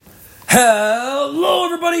Hello,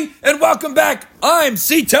 everybody, and welcome back. I'm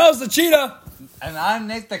C-Tells the Cheetah. And I'm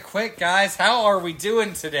Nick the Quick, guys. How are we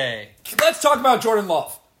doing today? Let's talk about Jordan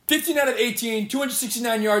Love. 15 out of 18,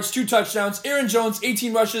 269 yards, 2 touchdowns. Aaron Jones,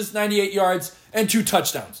 18 rushes, 98 yards, and 2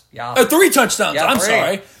 touchdowns. Yeah. 3 touchdowns, Yeah, I'm 3.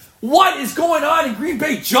 sorry. What is going on in Green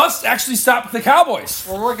Bay? Just actually stopped the Cowboys.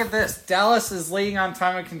 Well, look at this. Dallas is leading on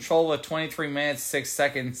time of control with 23 minutes, 6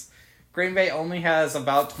 seconds. Green Bay only has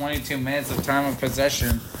about 22 minutes of time of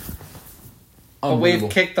possession. But we've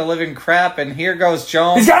kicked the living crap, and here goes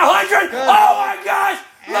Jones. He's got 100! Good. Oh my gosh!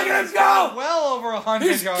 Look at him go! Well over 100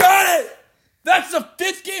 He's yards. got it! That's the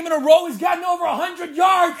 5th game in a row he's gotten over 100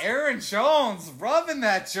 yards! Aaron Jones rubbing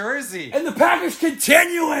that jersey. And the Packers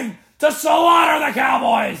continuing to slaughter the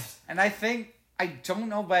Cowboys! And I don't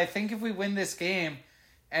know, but I think if we win this game,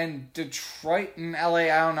 and Detroit and LA,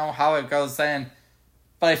 I don't know how it goes then,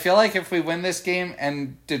 but I feel like if we win this game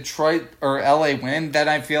and Detroit or LA win, then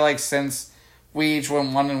I feel like since we each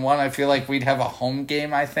win 1-1, I feel like we'd have a home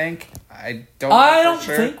game, I think. I don't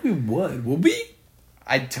think we would. Will we?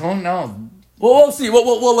 I don't know. Well, we'll see.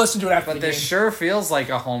 We'll listen to it after But the game. this sure feels like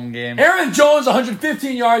a home game. Aaron Jones,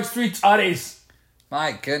 115 yards, 3 tutties.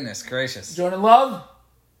 My goodness gracious. Jordan Love.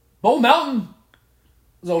 Bo Melton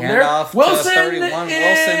is over Hand there. off to Wilson. 31.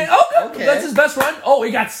 Wilson. Okay. That's his best run. Oh,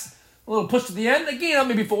 he got a little push to the end. Again, on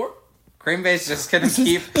maybe 4. Green Bay's just going to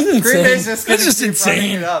keep... This is Green Bay's just going to keep insane.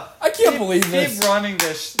 running it up. I can't believe this. Keep running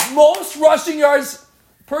this. Most rushing yards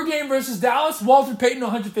per game versus Dallas. Walter Payton,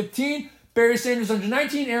 115. Barry Sanders,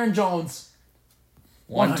 119. Aaron Jones,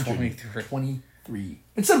 123. 23.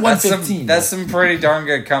 It said 115. That's some pretty darn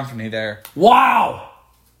good company there. Wow.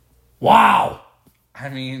 I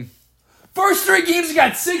mean... First 3 games, he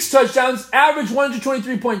got 6 touchdowns. Average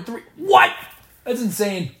 123.3. What? That's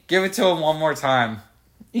insane. Give it to him one more time.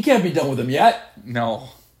 You can't be done with him yet. No.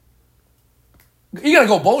 You gotta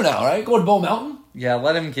go Bo now, right? Go to Bo Mountain. Yeah,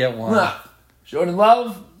 let him get one. Nah. Jordan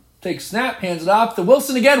Love takes snap, hands it off to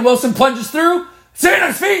Wilson again. Wilson plunges through. Staying on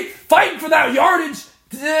his feet, fighting for that yardage.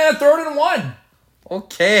 3rd and 1.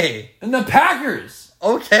 Okay. And the Packers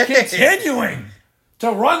Okay. continuing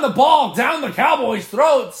to run the ball down the Cowboys'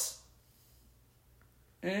 throats.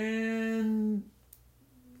 And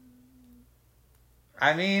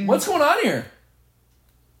I mean... what's going on here?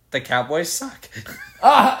 The Cowboys suck.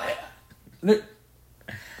 I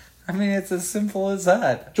mean, it's as simple as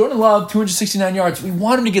that. Jordan Love, 269 yards. We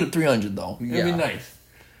want him to get at 300, though. It'd be Yeah. nice.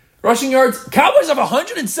 Rushing yards. Cowboys have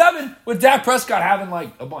 107 with Dak Prescott having, like,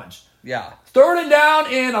 a bunch. Yeah. 3rd and down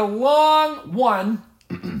and a long one.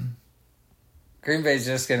 Green Bay's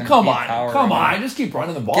just going to Come on. Just keep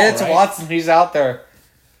running the ball, Get it to right? Watson. He's out there.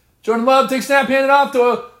 Jordan Love takes snap, handed off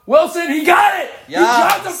to Wilson. He got it. Yes.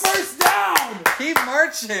 He got the first down. Keep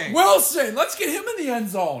marching. Wilson, let's get him in the end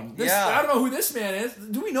zone. Yeah. I don't know who this man is.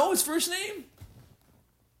 Do we know his first name?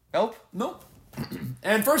 Nope. Nope.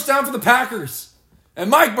 And first down for the Packers. And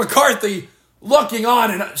Mike McCarthy looking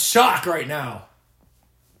on in shock right now.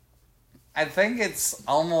 I think it's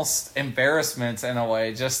almost embarrassment in a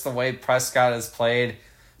way, just the way Prescott has played.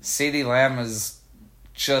 CeeDee Lamb is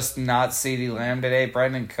just not CeeDee Lamb today.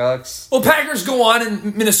 Brandon Cooks. Well, Packers go on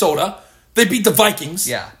in Minnesota. They beat the Vikings.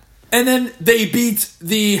 Yeah. And then they beat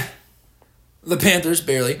the Panthers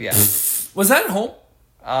barely. Yeah. Was that at home?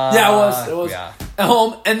 Yeah, it was. It was yeah. at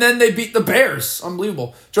home. And then they beat the Bears.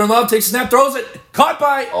 Unbelievable. Jordan Love takes a snap, throws it. Caught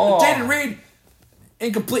by Jaden Reed.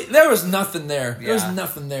 Incomplete. There was nothing there. There was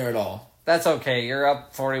nothing there at all. That's okay. You're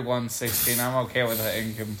up 41-16. I'm okay with the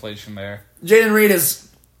incompletion there. Jaden Reed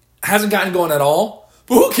hasn't gotten going at all.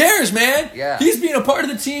 But who cares, man? Yeah. He's being a part of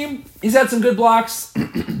the team. He's had some good blocks.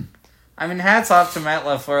 I mean, hats off to Matt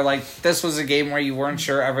LaFleur. Like, this was a game where you weren't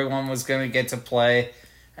sure everyone was going to get to play.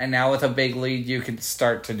 And now with a big lead, you can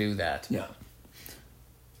start to do that. Yeah.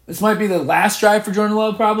 This might be the last drive for Jordan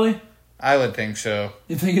Love, probably. I would think so.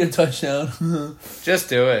 You think he get a touchdown? Just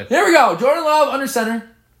do it. Here we go. Jordan Love under center.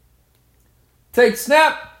 Takes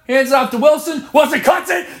snap. Hands it off to Wilson. Wilson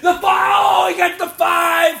cuts it. The 5. Oh, he gets the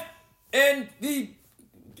 5. And he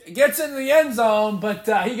gets in the end zone, but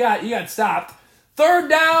he got stopped. 3rd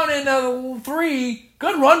down and 3.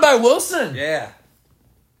 Good run by Wilson. Yeah.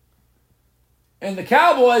 And the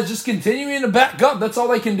Cowboys just continuing to back up. That's all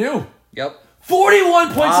they can do. Yep. 41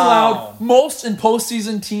 points allowed. Most in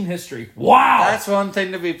postseason team history. Wow. That's one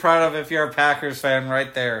thing to be proud of if you're a Packers fan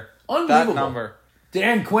right there. Unbelievable. That number.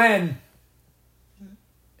 Dan Quinn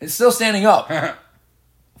is still standing up.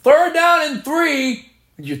 3rd down and 3.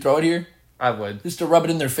 Did you throw it here? I would. Just to rub it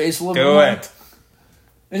in their face a little bit Do more? it.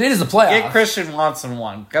 And it is the playoffs. Get Christian Watson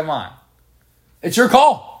one. Come on. It's your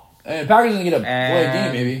call. And Packers going to get a play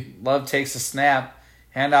game, maybe. Love takes a snap.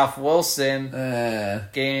 Hand off Wilson.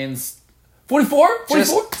 Gains 44?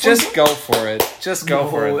 44? Just go for it. Just go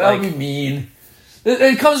for it. That would be mean.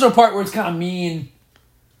 It comes to a part where it's kind of mean.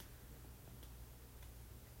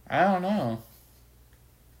 I don't know.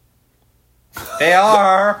 They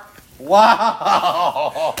are.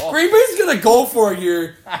 Wow. Green Bay's going to go for it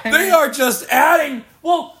here. They are just adding.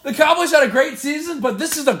 Well, the Cowboys had a great season, but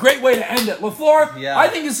this is a great way to end it. LaFleur, Yeah. I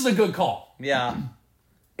think this is a good call. Yeah.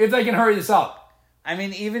 If they can hurry this up. I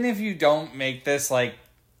mean, even if you don't make this, like,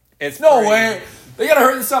 it's No pretty- way. They got to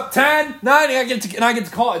hurry this up. 10, 9, and I get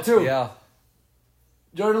to call it too. Yeah.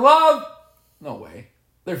 Jordan Love, no way.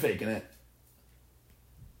 They're faking it.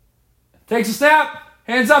 Takes a snap.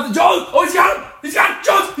 Hands off to Jones. Oh, he's got him. He's got him.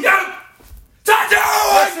 Jones, he got him.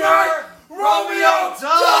 Touchdown! sir. Romeo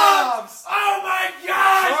Doubs. Oh, my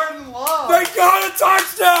God. Jordan Love. They got a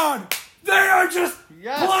touchdown. They are just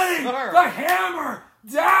Yes, playing sir. the hammer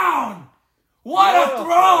down. What Beautiful. a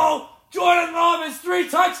throw. Jordan Love has 3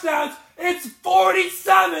 touchdowns. It's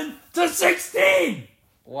 47-16.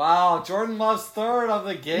 Wow. Jordan Love's third of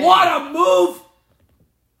the game. What a move.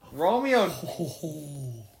 Romeo.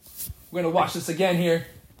 We're going to watch this again here.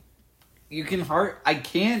 You can I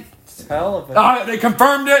can't tell if it. They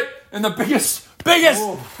confirmed it in the biggest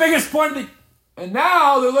point of the... And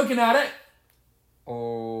now they're looking at it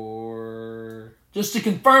Or just to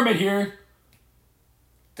confirm it here.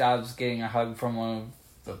 Dobbs getting a hug from one of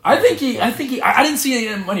the... I didn't see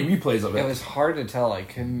any replays of It it. was hard to tell. I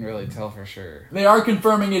couldn't really tell for sure. They are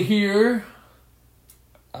confirming it here.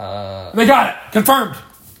 They got it. Confirmed.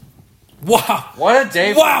 Wow. What a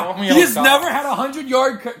day for Romeo He has Doubs. never had a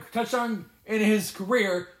 100-yard touchdown in his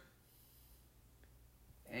career.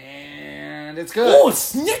 And it's good. Oh,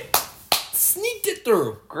 sneaked it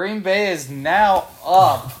through. Green Bay is now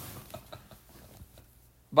up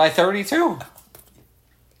by 32.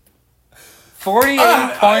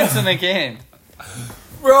 48 points in the game.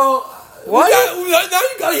 Bro, What? now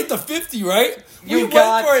you gotta hit the 50, right? You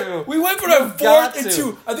got to. We went for You the got 4th and to.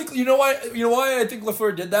 2. I think you know why I think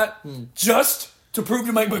LaFleur did that? Just to prove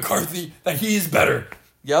to Mike McCarthy that he is better.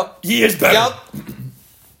 Yep. He is better. Yep.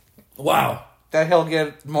 Wow. That he'll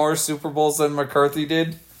get more Super Bowls than McCarthy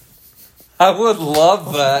did. I would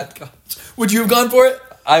love that. Would you have gone for it?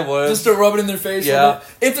 I would. Just to rub it in their face? Yeah.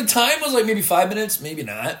 If the time was like maybe 5 minutes, maybe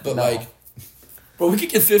not. But bro, we could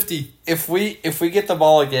get 50. If we get the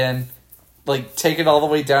ball again, like take it all the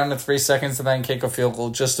way down to 3 seconds and then kick a field goal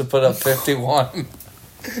just to put up 51.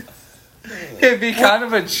 It'd be kind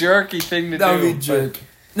of a jerky thing to do. That would be a jerk.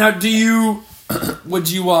 Now, would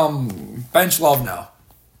you bench Love now?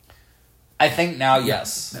 I think now,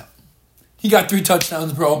 yes. No. He got 3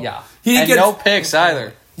 touchdowns, bro. Yeah. He didn't And get no picks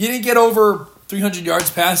either. He didn't get over 300 yards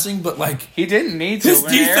passing, but like He didn't need to. his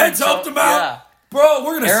When Aaron defense helped him out. Yeah. Bro,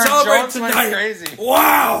 we're gonna Aaron celebrate Jones went tonight. crazy.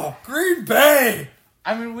 Wow, Green Bay.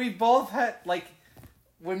 I mean, we both had, like,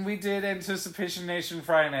 when we did Anticipation Nation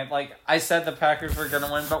Friday night, like, I said the Packers were going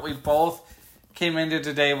to win, but we both came into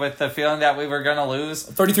today with the feeling that we were going to lose.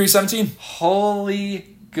 33-17.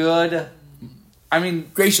 Holy good. I mean,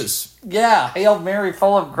 Gracious. yeah, Hail Mary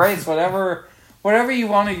full of grace, whatever you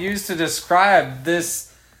want to use to describe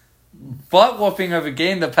this butt-whooping of a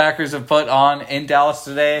game the Packers have put on in Dallas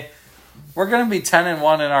today. We're going to be 10-1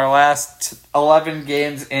 in our last 11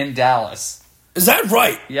 games in Dallas. Is that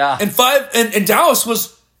right? Yeah. And Dallas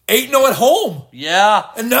was 8-0 at home. Yeah.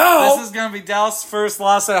 And now This is going to be Dallas' first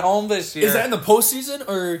loss at home this year. is that in the postseason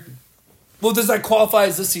or? Well, does that qualify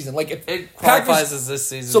as this season? Like if It Packers, qualifies as this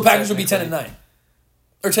season. so Packers would be technically.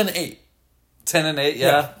 10-9 or 10-8. 10-8,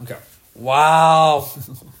 yeah. Okay. Wow.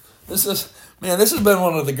 This has been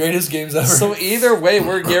one of the greatest games ever. So either way,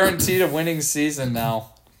 we're guaranteed a winning season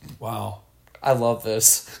now. wow. I love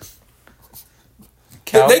this.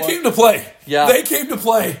 They came to play. Yeah. They came to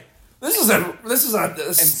play. This is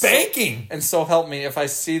a spanking. And so help me, if I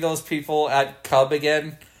see those people at Cub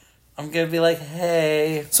again, I'm going to be like,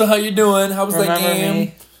 hey. So how you doing? How was that Remember game?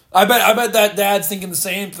 me? I bet that dad's thinking the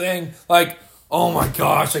same thing. Like, oh my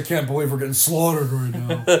gosh, I can't believe we're getting slaughtered right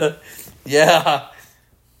now. Yeah.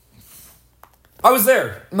 I was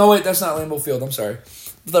there. No, wait, that's not Lambeau Field. I'm sorry.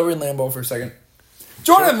 I thought we were in Lambeau for a second.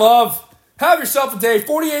 Jordan Love, have yourself a day.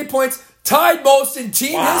 48 points, tied most in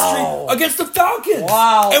team history against the Falcons.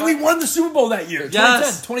 Wow. And we won the Super Bowl that year.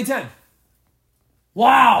 Yes. 2010.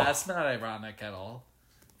 Wow. That's not ironic at all.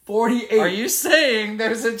 48. Are you saying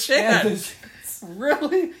there's a chance?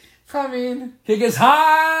 Really? I mean... Kick is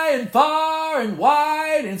high and far and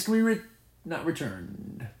wide, and it's going to be not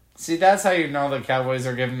returned. See, that's how you know the Cowboys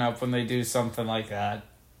are giving up when they do something like that.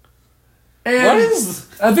 And What is-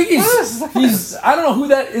 I think what is that? he's I don't know who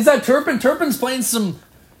that is. That Turpin? Turpin's playing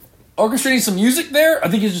orchestrating some music there. I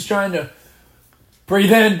think he's just trying to pretty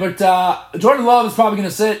thin. But Jordan Love is probably going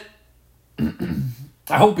to sit.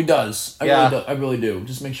 I hope he does. I really do.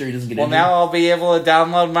 Just make sure he doesn't get injured. Well, now I'll be able to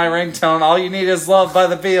download my ringtone. All you need is love by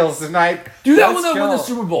the Beatles tonight. Do that when they win the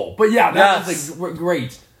Super Bowl. But yeah, that was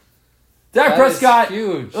great. Dak Prescott,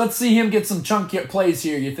 huge. Let's see him get some chunky plays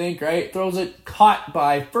here, you think, right? Throws it, caught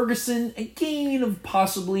by Ferguson, a gain of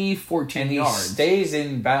possibly 14 yards. Stays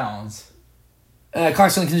in bounds.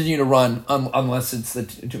 Clock's going to continue to run unless it's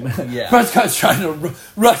the... Yeah. Prescott's trying to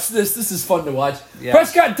rush this. This is fun to watch. Yeah.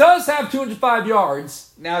 Prescott does have 205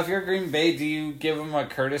 yards. Now, if you're Green Bay, do you give him a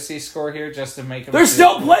courtesy score here just to make him... They're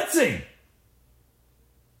still blitzing!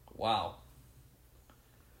 Wow.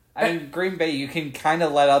 I mean, Green Bay, you can kind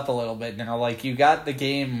of let up a little bit now. Like, you got the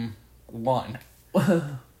game won.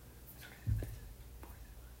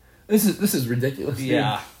 This is ridiculous.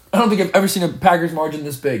 Yeah. Dude. I don't think I've ever seen a Packers margin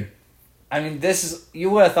this big. I mean, this is... You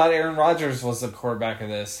would have thought Aaron Rodgers was the quarterback of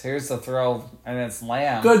this. Here's the throw, and it's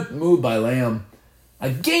Lamb. Good move by Lamb. A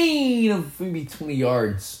gain of maybe 20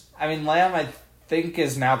 yards. I mean, Lamb, I think,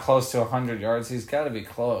 is now close to 100 yards. He's got to be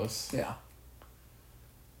close. Yeah.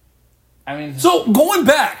 I mean... So, going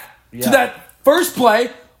back to that first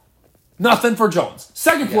play, nothing for Jones.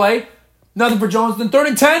 Second play, nothing for Jones. Then 3rd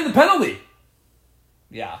and 10, the penalty.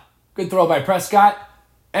 Yeah. Good throw by Prescott.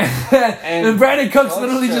 And Brandon Cooks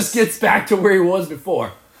literally just gets back to where he was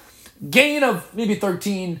before. Gain of maybe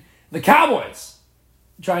 13. The Cowboys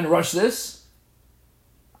trying to rush this.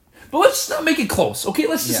 But let's just not make it close, okay?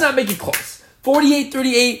 Let's just not make it close.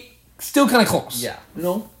 48-38, still kind of close. Yeah. You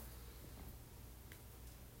know?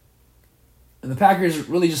 And the Packers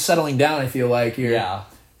really just settling down, I feel like, here. Yeah.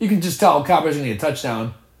 You can just tell Cowboys are going to get a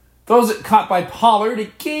touchdown. Throws it caught by Pollard. A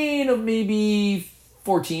gain of maybe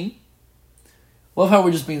 14. Love how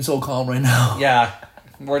we're just being so calm right now. Yeah.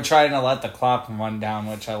 We're trying to let the clock run down,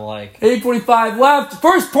 which I like. 8:45 left.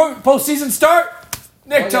 First postseason start.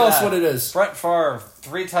 Nick, tell us what it is. Brett Favre,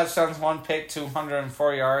 3 touchdowns, 1 pick,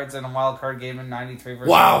 204 yards in a wild card game in 93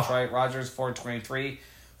 versus Detroit. Rodgers, 423.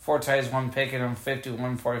 4 ties, 1 pick, and a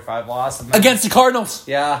 51-45 loss. And then, against the Cardinals.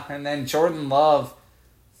 Yeah, and then Jordan Love,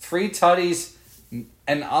 3 tutties,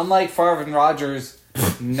 and unlike Favre and Rodgers,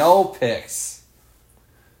 no picks.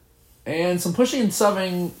 And some pushing and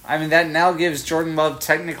subbing. I mean, that now gives Jordan Love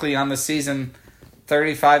technically on the season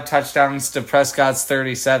 35 touchdowns to Prescott's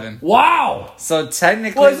 37. Wow! So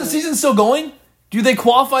technically... Well, is the season still going? Do they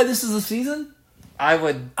qualify this as a season? I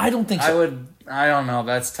don't think so. I don't know.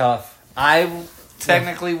 That's tough. I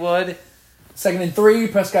technically would. 2nd and 3.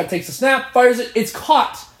 Prescott takes a snap, fires it. It's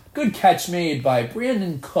caught. Good catch made by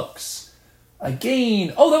Brandon Cooks. A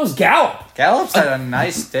gain. Oh, that was Gallup. Gallup's had a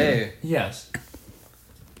nice day. Yes.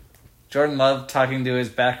 Jordan Love talking to his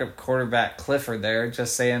backup quarterback Clifford there,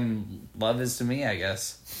 just saying love is to me, I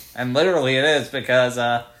guess. And literally it is, because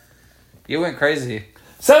you went crazy.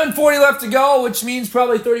 7:40 left to go, which means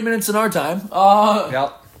probably 30 minutes in our time.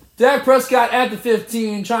 Yep. Dak Prescott at the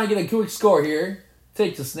 15, trying to get a quick score here.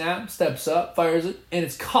 Takes a snap, steps up, fires it, and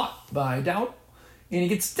it's caught by Dowd. And he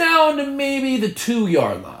gets down to maybe the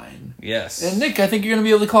 2-yard line. Yes. And Nick, I think you're going to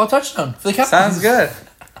be able to call a touchdown for the Cowboys. Sounds good.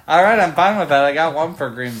 All right, I'm fine with that. I got 1 for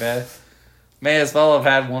Green Bay. May as well have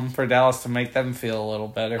had 1 for Dallas to make them feel a little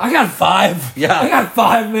better. I got 5. Yeah. I got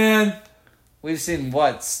 5, man. We've seen,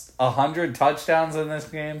 100 touchdowns in this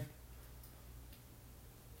game?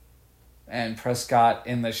 And Prescott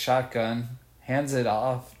in the shotgun hands it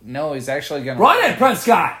off. No, he's actually going to... Run it,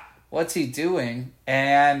 Prescott! What's he doing?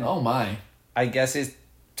 And... Oh, my. I guess he's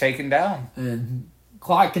taken down. And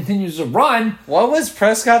clock continues to run. What was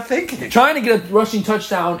Prescott thinking? Trying to get a rushing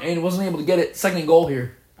touchdown and wasn't able to get it. 2nd and goal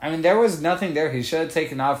here. I mean, there was nothing there. He should have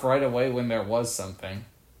taken off right away when there was something.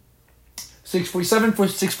 6:47,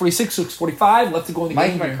 6:46, 6:45 left to go in the Mike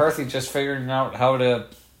game. Mike McCarthy just figuring out how to,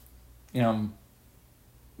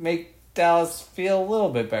 make Dallas feel a little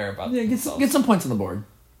bit better about themselves. Get some points on the board.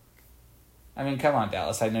 I mean, come on,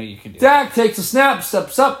 Dallas. I know you can do it. Dak takes a snap,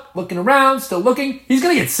 steps up, looking around, still looking. He's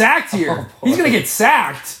going to get sacked here. He's going to get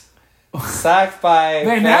sacked. Sacked by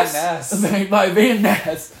Van Ness. By Van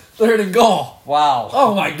Ness. 3rd and goal. Wow.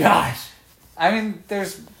 Oh, my gosh. I mean,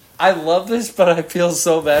 I love this, but I feel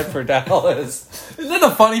so bad for Dallas. Isn't that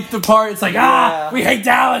the funny part? It's like, we hate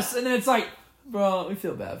Dallas. And then it's like, bro, we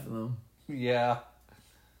feel bad for them. Yeah.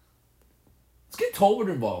 Let's get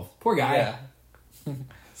Tolbert involved. Poor guy. Yeah.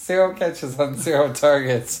 0 catches on 0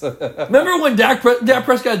 targets. Remember when Dak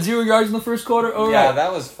Prescott 0 yards in the first quarter? All yeah, right.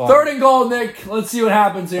 that was fun. 3rd and goal, Nick. Let's see what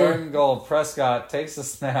happens here. 3rd and goal. Prescott takes a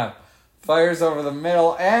snap. Fires over the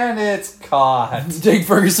middle, and it's caught. Jake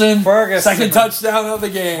Ferguson. 2nd touchdown of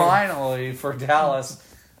the game. Finally, for Dallas.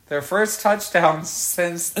 Their first touchdown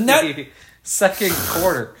since the 2nd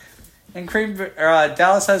quarter. And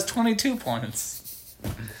Dallas has 22 points.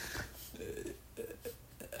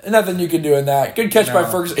 Nothing you can do in that. Good catch by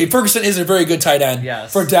Ferguson. Hey, Ferguson is a very good tight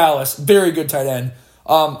end for Dallas. Very good tight end.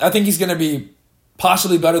 I think he's going to be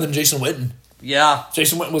possibly better than Jason Witten. Yeah.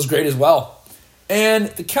 Jason Witten was great as well. And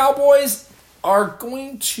the Cowboys are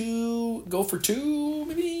going to go for 2,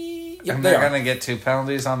 maybe? Yep, and they're going to get 2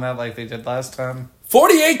 penalties on that like they did last time.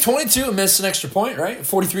 48-22, missed an extra point, right?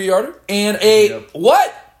 43-yarder. And a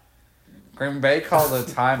what? Green Bay called a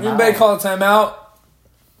timeout. Green Bay called a timeout.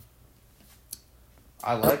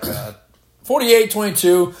 I like that.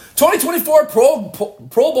 48-22. 2024 Pro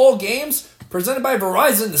Bowl games presented by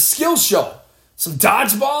Verizon, the Skills Show. Some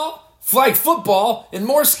dodgeball, flag football, and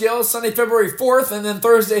more skills Sunday, February 4th, and then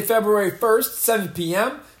Thursday, February 1st, 7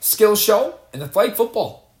 p.m. Skills Show and the flag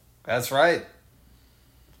football. That's right.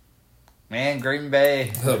 Man, Green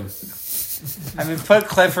Bay. I mean, put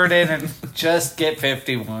Clifford in and just get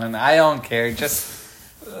 51. I don't care.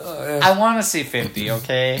 I want to see 50,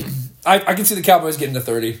 okay? I can see the Cowboys getting to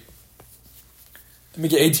 30.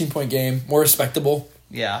 Make an 18-point game. More respectable.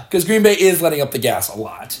 Yeah. Because Green Bay is letting up the gas a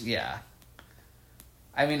lot. Yeah.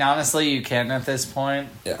 I mean, honestly, you can at this point.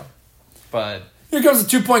 Yeah. But here comes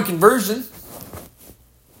the 2-point conversion.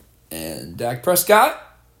 And Dak Prescott.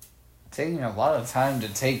 Taking a lot of time to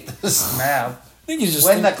take the snap. I think he's just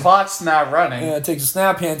the clock's not running. Yeah, takes a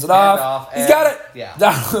snap, hands it off. He's got it. Yeah.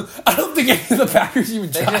 I don't think any of the Packers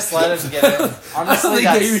even tried. They just let him get in. Honestly, I don't think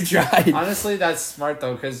they even tried. Honestly, that's smart,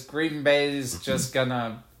 though, because Green Bay's just going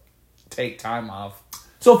to take time off.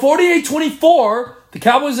 So 48-24, the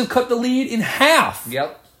Cowboys have cut the lead in half.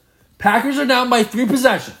 Yep. Packers are down by 3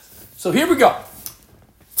 possessions. So here we go.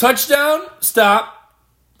 Touchdown, stop,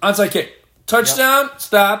 onside kick. Touchdown,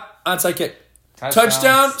 stop, onside kick.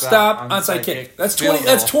 Touchdown, stop, onside kick. That's 20.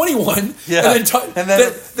 That's 21. Yeah. And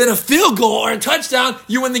then a field goal or a touchdown,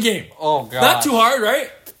 you win the game. Oh god. Not too hard, right?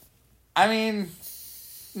 I mean,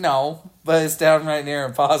 no, but it's downright near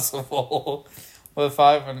impossible with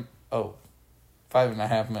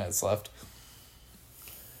 5.5 minutes left.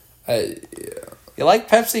 Yeah. You like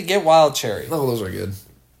Pepsi? Get Wild Cherry. Oh, those are good.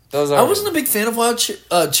 I wasn't a big fan of Wild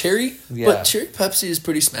Cherry, but Cherry Pepsi is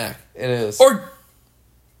pretty smack. It is. Or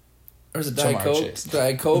is it Diet Coke?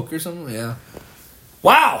 Diet Coke or something? Yeah.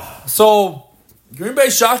 Wow. So, Green Bay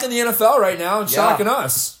shocking the NFL right now and shocking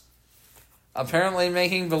us. Apparently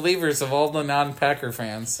making believers of all the non-Packer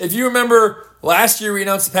fans. If you remember, last year we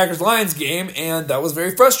announced the Packers-Lions game, and that was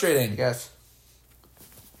very frustrating. Yes.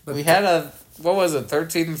 But we had a,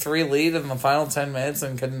 13-3 lead in the final 10 minutes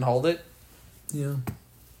and couldn't hold it? Yeah.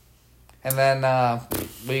 And then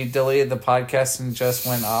we deleted the podcast and just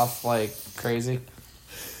went off like crazy.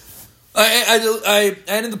 I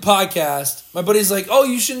ended the podcast. My buddy's like, "Oh,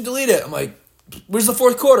 you shouldn't delete it." I'm like, "Where's the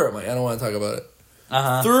fourth quarter?" I'm like, "I don't want to talk about it."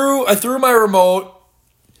 I threw my remote,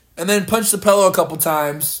 and then punched the pillow a couple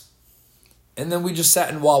times, and then we just sat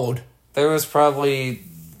and wallowed. There was probably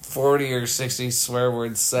 40 or 60 swear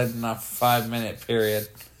words said in a 5-minute period.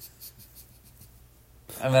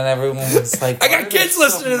 And then everyone was like, I got kids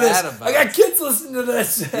listening to this. I got kids listening to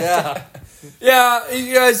this. Yeah. Yeah,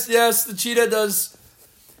 you guys, yes, the cheetah does.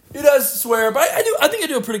 He does swear, but I think I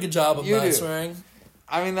do a pretty good job of not swearing.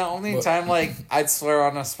 I mean, the only time I'd swear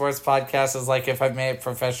on a sports podcast is if I made it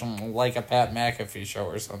professional, like a Pat McAfee show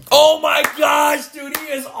or something. Oh my gosh, dude, he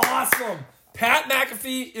is awesome. Pat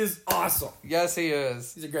McAfee is awesome. Yes, he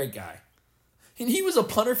is. He's a great guy. And he was a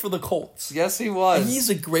punter for the Colts. Yes, he was. And he's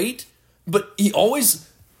a great, but he always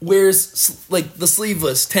wears the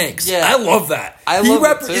sleeveless tanks. Yeah. I love that. I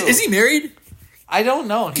love it too. Is he married? I don't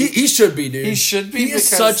know. He should be, dude. He should be. He is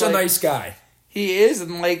such a nice guy. He is,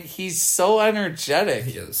 and he's so energetic.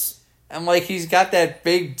 He is. And he's got that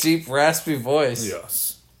big, deep, raspy voice.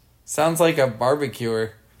 Yes. Sounds like a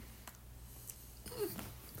barbecuer.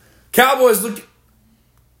 Cowboys look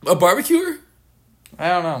a barbecuer? I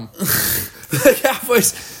don't know. The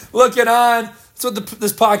Cowboys looking on. That's what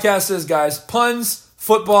this podcast is, guys. Puns,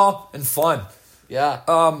 football, and fun.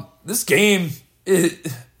 Yeah. This game is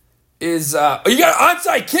you got an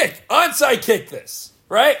onside kick this,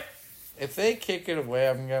 right? If they kick it away,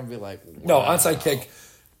 I'm going to be like, wow. No, onside kick.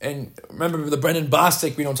 And remember the Brendan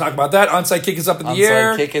Bostic, we don't talk about that. Onside kick is up in the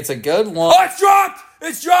air. Onside kick, it's a good one. Oh, it's dropped!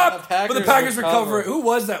 It's dropped! But the Packers recover it. Who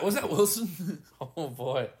was that? Was that Wilson? Oh,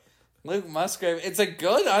 boy. Luke Musgrave. It's a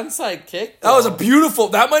good onside kick, though. That was a beautiful...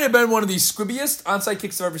 That might have been one of the squibbiest onside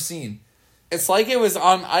kicks I've ever seen. It's like it was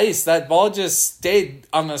on ice. That ball just stayed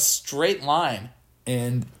on a straight line.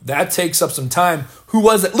 And that takes up some time. Who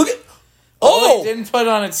was it? Look at... Oh! They didn't put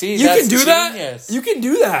on a tee. You That's can do genius. that? You can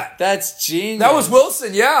do that. That's genius. That was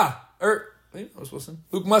Wilson, yeah. Wait, that was Wilson.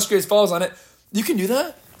 Luke Musgraves falls on it. You can do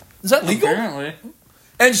that? Is that legal? Apparently.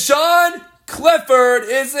 And Sean Clifford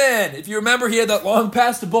is in. If you remember, he had that long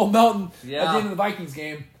pass to Bull Melton at the end of the Vikings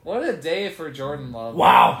game. What a day for Jordan Love.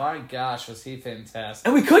 Wow. My gosh, was he fantastic.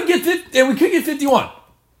 And we could get 51.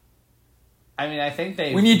 I mean, I think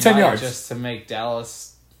they We need 10 might yards. just to make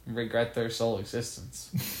Dallas regret their sole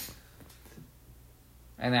existence.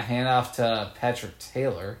 And a handoff to Patrick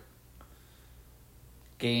Taylor.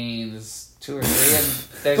 Gains 2 or 3, and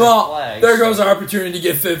there's a flag. There goes our opportunity to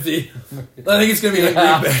get 50. I think it's going to be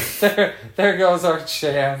like Green Bay. There goes our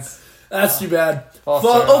chance. That's too bad.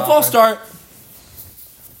 False start.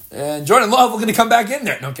 And Jordan Love, we're going to come back in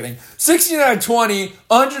there. No, I'm kidding. 16 out of 20,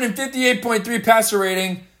 158.3 passer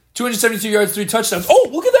rating, 272 yards, 3 touchdowns. Oh,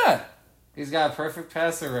 look at that. He's got a perfect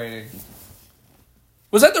passer rating.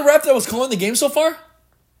 Was that the ref that was calling the game so far?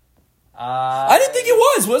 I didn't think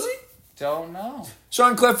it was he? Don't know.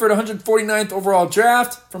 Sean Clifford, 149th overall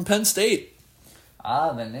draft from Penn State. The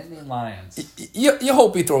Nittany Lions. You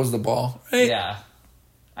hope he throws the ball, right? Yeah.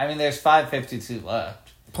 I mean, there's 5:52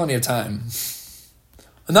 left. Plenty of time.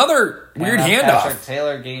 Another weird handoff. Patrick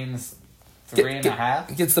Taylor gains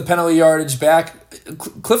 3.5. Gets the penalty yardage back.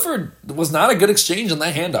 Clifford was not a good exchange on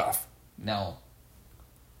that handoff. No.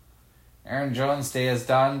 Aaron Jones' day is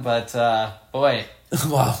done, but boy,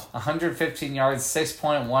 Wow. 115 yards,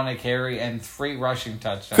 6.1 a carry, and 3 rushing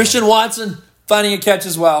touchdowns. Christian Watson finding a catch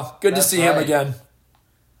as well. Good That's to see him right. again.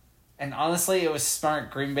 And honestly, it was smart.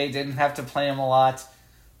 Green Bay didn't have to play him a lot,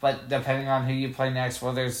 but depending on who you play next,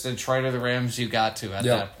 whether it's Detroit or the Rams, you got to at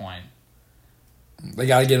that point. They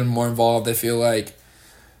got to get him more involved, I feel like.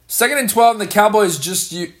 2nd and 12, and the Cowboys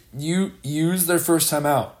just use their first time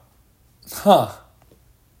out. Huh.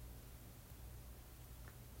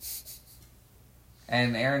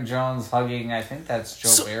 And Aaron Jones hugging, I think that's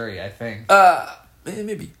Joe Barry, I think.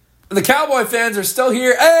 Maybe. The Cowboy fans are still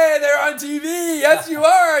here. Hey, they're on TV. Yes, you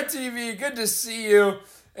are on TV. Good to see you.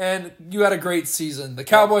 And you had a great season. The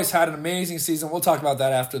Cowboys had an amazing season. We'll talk about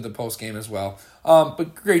that after the post game as well.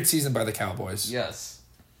 But great season by the Cowboys. Yes.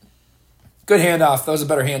 Good handoff. That was a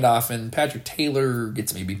better handoff. And Patrick Taylor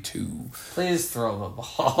gets maybe 2. Please throw the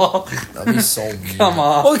ball. That'd be so mean. Come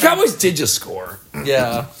on. Well, the Cowboys did just score.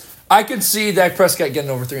 Yeah. I could see Dak Prescott getting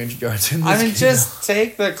over 300 yards in this game. Just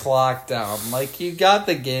take the clock down. Like, you got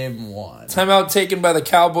the game won. Timeout taken by the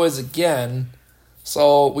Cowboys again.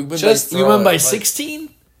 So we win Just by, throw you win it, by like- 16?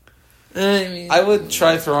 I mean, I would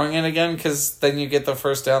try throwing it again, because then you get the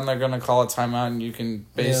first down, they're going to call a timeout, and you can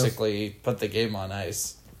basically put the game on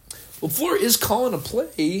ice. well, Fleur is calling a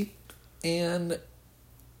play, and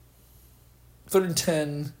 3rd and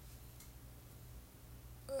 10.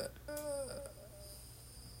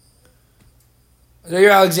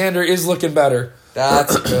 Jair Alexander is looking better.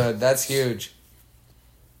 That's good. That's huge.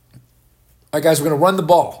 All right, guys, we're going to run the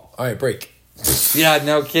ball. All right, break. Yeah,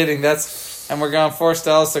 no kidding. And we're going to force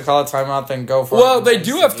Dallas to call a timeout, then go for it. Well, and they finish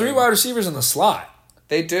do the have 3 game. wide receivers in the slot.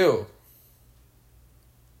 They do.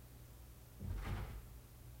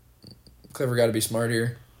 Clever got to be smart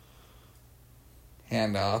here.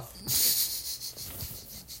 Handoff.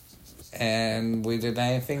 And we did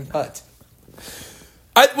anything but.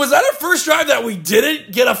 Was that our first drive that we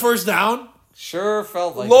didn't get a first down? Sure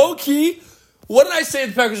felt like Low key, what did I say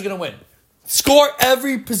the Packers are going to win? Score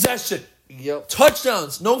every possession. Yep.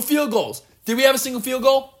 Touchdowns, no field goals. Did we have a single field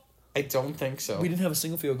goal? I don't think so. We didn't have a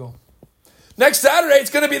single field goal. Next Saturday,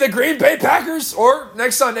 it's going to be the Green Bay Packers, or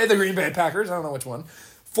next Sunday, the Green Bay Packers. I don't know which one.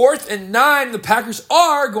 4th and 9, the Packers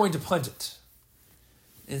are going to punt it.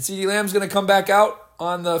 And CeeDee Lamb's going to come back out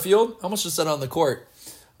on the field. I almost just said on the court.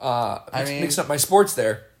 Mixing up my sports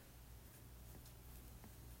there.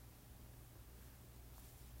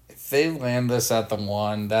 If they land this at the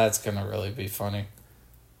 1, that's going to really be funny.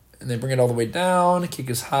 And they bring it all the way down. Kick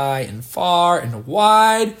is high and far and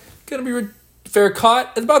wide. Going to be fair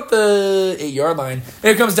caught at about the 8-yard line.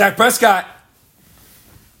 Here comes Dak Prescott.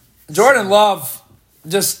 Jordan Love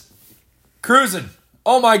just cruising.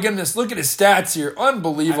 Oh my goodness, look at his stats here.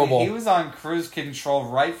 Unbelievable. I mean, he was on cruise control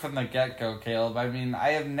right from the get-go, Caleb. I mean,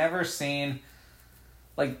 I have never seen,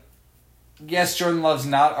 yes, Jordan Love's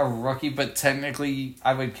not a rookie, but technically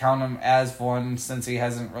I would count him as one since he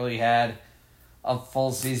hasn't really had a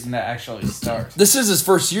full season to actually start. This is his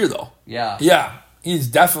first year, though. Yeah. Yeah, he's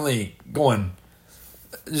definitely going,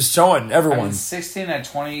 just showing everyone. I mean, 16 at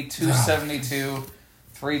 20, 272,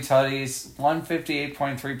 3 tutties,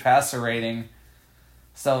 158.3 passer rating.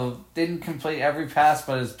 So, didn't complete every pass,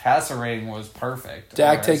 but his passer rating was perfect.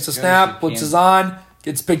 Dak takes a snap, blitzes on,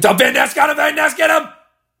 gets picked up. Van Ness got him, Van Ness, get him!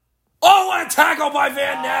 Oh, what a tackle by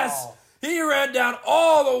Van Ness! He ran down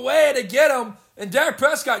all the way to get him. And Dak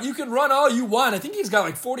Prescott, you can run all you want. I think he's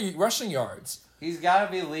got 40 rushing yards. He's got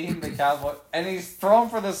to be leading the Cowboys. And he's thrown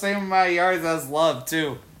for the same amount of yards as Love,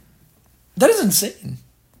 too. That is insane.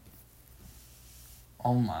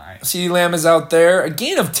 Oh, my. CeeDee Lamb is out there. A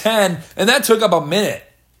gain of 10, and that took up a minute.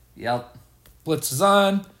 Yep. Blitz is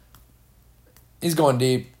on. He's going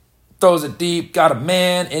deep. Throws it deep. Got a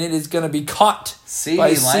man, and it is going to be caught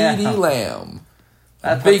by CeeDee Lamb.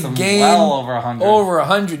 That big puts him gain. well over 100. Over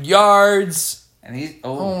 100 yards. And he's...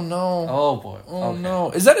 Oh, no. Oh, boy. Oh, okay. no.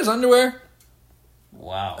 Is that his underwear?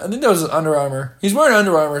 Wow. I think that was Under Armour. He's wearing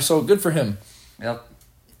Under Armour, so good for him. Yep.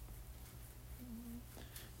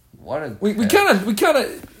 What a... We kind of,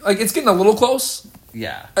 like, it's getting a little close,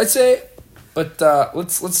 Yeah. I'd say. But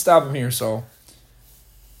let's stop him here, so...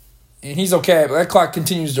 And he's okay, but that clock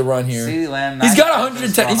continues to run here. CeeDee Lamb... He's got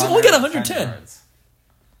 110. He's only got 110. Yards.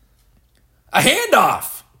 A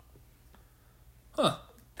handoff. Huh.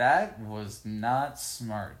 That was not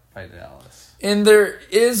smart by Dallas. And there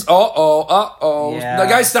is... Uh-oh. Yeah. The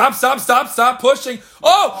guy, stop pushing. He's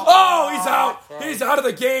out. Okay. He's out of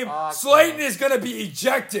the game. Okay. Slayton is going to be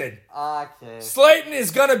ejected. Okay. Slayton is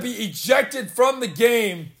going to be ejected from the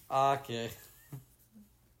game. Okay.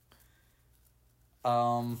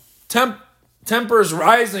 Temper's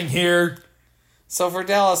rising here. So for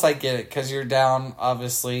Dallas, I get it, because you're down,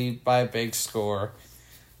 obviously, by a big score.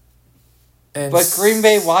 And But Green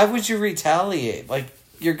Bay, why would you retaliate? Like,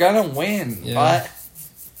 you're going to win, Yeah. but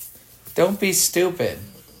don't be stupid.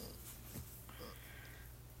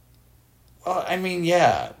 Well, I mean,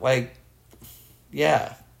 yeah.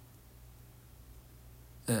 Yeah.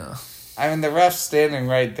 I mean, the ref's standing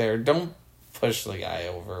right there. Don't push the guy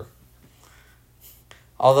over.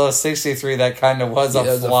 Although 63, that kind of was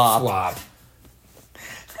a flop.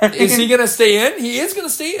 I mean, is he going to stay in? He is going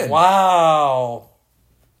to stay in. Wow.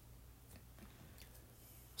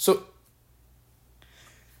 So,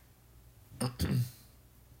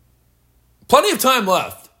 plenty of time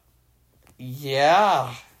left.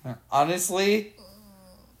 Yeah. Honestly,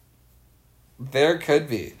 there could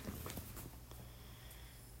be.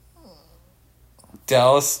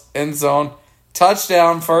 Dallas, end zone,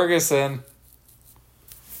 touchdown, Ferguson.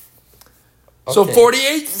 So Okay.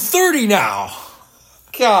 48-30 now.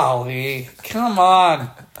 Golly, come on.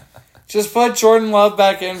 Just put Jordan Love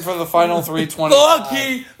back in for the final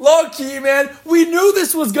 3:25. Low key, man. We knew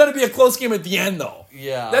this was going to be a close game at the end, though.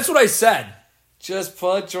 Yeah. That's what I said. Just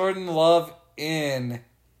put Jordan Love in.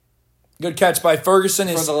 Good catch by Ferguson.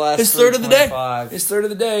 For the last his third of the day. 3:25. His third of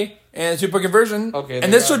the day. And 2-point conversion. Okay.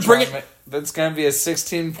 And this would bring it... That's going to be a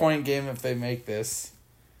 16-point game if they make this.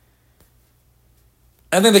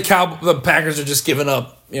 I think the Packers are just giving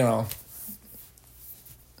up, you know.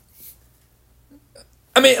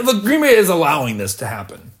 I mean, look, Green Bay is allowing this to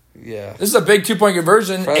happen. Yeah. This is a big 2-point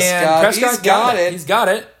conversion. And Prescott's he's got it. He's got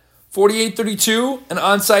it. 48-32, an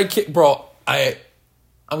onside kick. Bro, I'm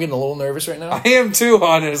getting a little nervous right now. I am too,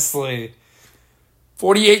 honestly.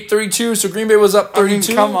 48-32, so Green Bay was up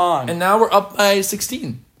 32. come on. And now we're up by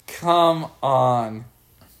 16. Come on.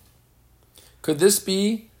 Could this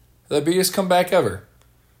be the biggest comeback ever?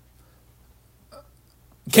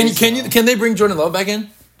 Can they bring Jordan Love back in?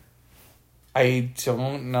 I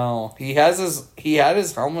don't know. He had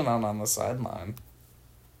his helmet on the sideline.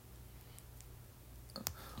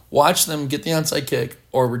 Watch them get the onside kick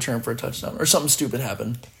or return for a touchdown or something stupid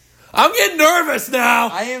happen. I'm getting nervous now.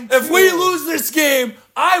 I am If too. we lose this game,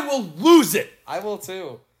 I will lose it. I will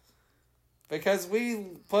too. Because we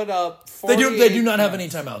put up They 48 do not have any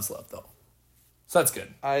points. timeouts left though. So that's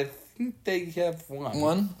good. I think they have one.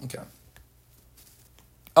 One? Okay.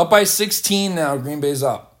 Up by 16 now. Green Bay's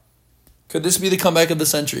up. Could this be the comeback of the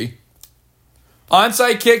century?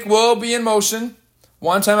 Onside kick will be in motion.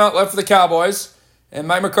 One timeout left for the Cowboys. And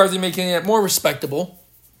Mike McCarthy making it more respectable.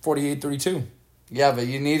 48-32. Yeah, but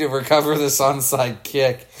you need to recover this onside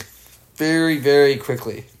kick very, very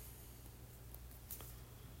quickly.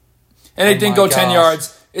 And it didn't go 10 gosh.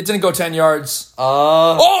 yards. It didn't go 10 yards.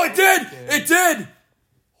 Oh, it did! It did!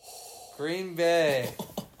 Green Bay.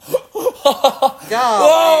 God.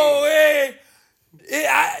 Whoa, hey!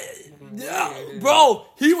 Bro,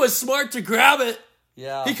 he was smart to grab it.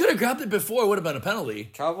 Yeah. He could have grabbed it before. It would have been a penalty.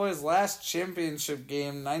 Cowboys' last championship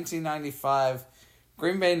game, 1995.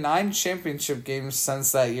 Green Bay, 9 championship games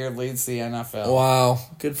since that year, leads the NFL. Wow.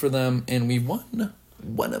 Good for them. And we won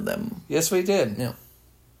one of them. Yes, we did. Yeah.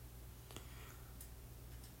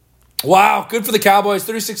 Wow. Good for the Cowboys.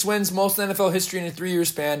 36 wins, most in NFL history in a 3-year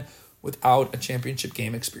span without a championship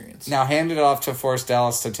game experience. Now hand it off to force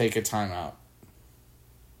Dallas to take a timeout.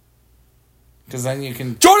 Because then you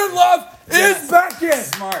can... Jordan Love is back in.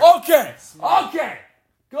 Smart. Okay. Smart. Okay.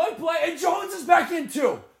 Good play. And Jones is back in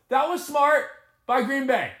too. That was smart by Green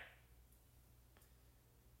Bay.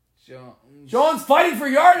 Jones fighting for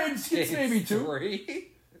yardage. Gets maybe 2. 3.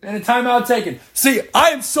 And a timeout taken. See, I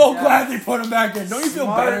am so glad they put him back in. Don't you feel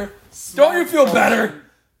better? Don't you feel better?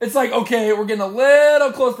 It's like, okay, we're getting a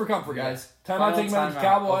little close for comfort, guys. Timeout taken by the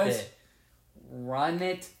Cowboys. Okay. Run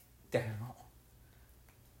it down.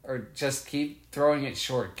 Or just keep throwing it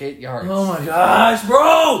short. Get yards. Oh my gosh,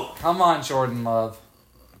 bro! Come on, Jordan Love.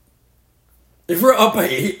 If we're up by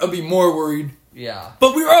 8, I'll be more worried. Yeah.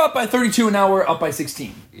 But we were up by 32, and now we're up by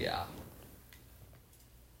 16. Yeah.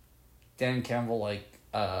 Dan Campbell,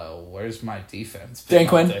 where's my defense? Dan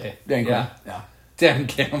Quinn. Dan Quinn. Yeah. Dan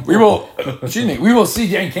Campbell. We will see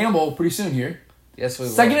Dan Campbell pretty soon here. Yes, we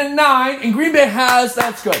will. 2nd and 9, and Green Bay has,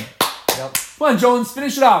 that's good. Yep. Come on, Jones,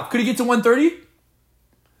 finish it off. Could he get to 130?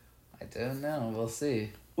 I don't know. We'll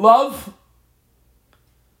see. Love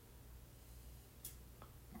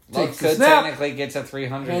Love could technically get to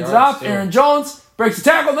 300 hands yards. off. Too. Aaron Jones breaks the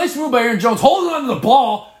tackle. Nice move by Aaron Jones. Holding on to the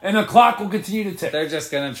ball, and the clock will continue to tick. They're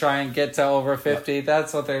just going to try and get to over 50.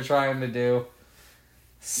 That's what they're trying to do.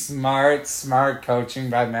 Smart coaching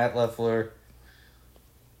by Matt LaFleur.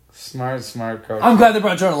 Smart coaching. I'm glad they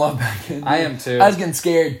brought Jordan Love back in. I am too. I was getting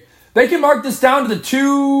scared. They can mark this down to the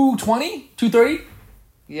 220, 230.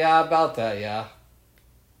 Yeah, about that, yeah.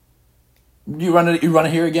 You run it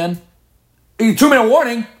here again? 2-minute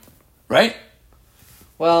warning, right?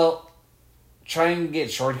 Well, try and get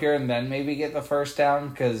short here and then maybe get the first down,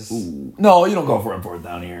 because... No, you don't go for a 4th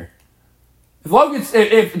down here. If Love gets,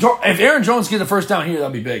 if Aaron Jones gets the first down here,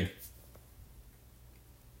 that'd be big.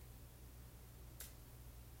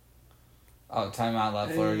 Oh, timeout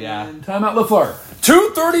LaFleur, yeah. Timeout LaFleur.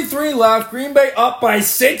 2:33 left. Green Bay up by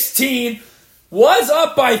 16. Was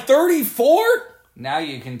up by 34? Now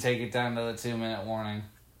you can take it down to the 2-minute warning.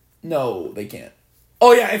 No, they can't.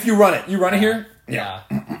 Oh, yeah, if you run it. You run it here? Yeah.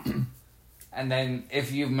 And then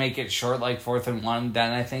if you make it short, like 4th and 1,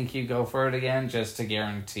 then I think you go for it again just to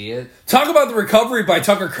guarantee it. Talk about the recovery by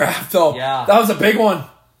Tucker Kraft, though. Yeah. That was a big one.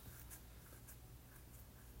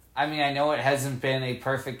 I mean, I know it hasn't been a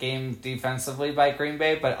perfect game defensively by Green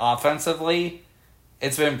Bay, but offensively,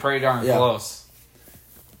 it's been pretty darn close.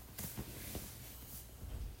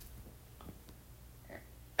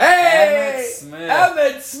 Hey!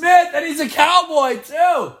 Emmitt Smith, and he's a Cowboy,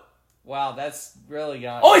 too. Wow, that's really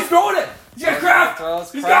got... Oh, he's throwing it! He's got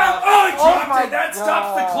Kraft! He's got it! Oh, he dropped it! That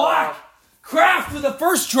stops the clock! Kraft with the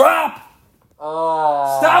first drop!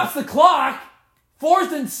 Oh. Stops the clock!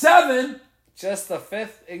 4th and 7. Just the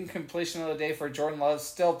 5th incompletion of the day for Jordan Love.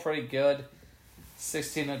 Still pretty good.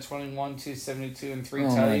 16 of 21, 272, and 3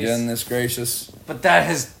 tutties. Oh, my goodness gracious. But that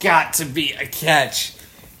has got to be a catch.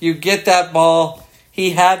 You get that ball.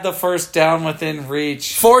 He had the first down within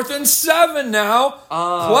reach. 4th and 7 now.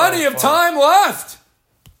 Plenty of time left.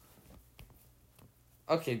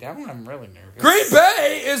 Okay, that one I'm really nervous. Green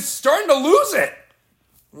Bay is starting to lose it.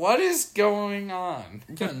 What is going on?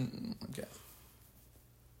 Okay.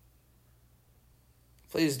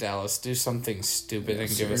 Please, Dallas, do something stupid and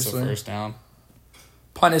give us a first down.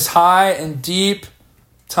 Punt is high and deep.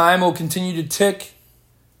 Time will continue to tick.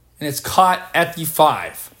 And it's caught at the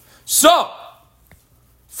 5. So,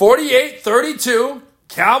 48-32.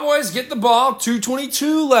 Cowboys get the ball.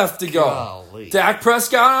 2:22 left to go. Golly. Dak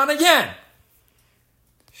Prescott on again.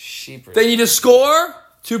 Sheepers. They need to score.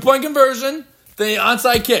 2-point conversion. Then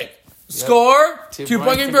onside kick. Score.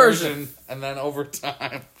 2-point conversion. And then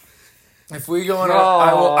overtime. If we go in,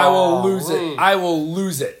 I will lose it. I will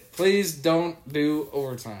lose it. Please don't do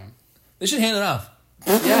overtime. They should hand it off.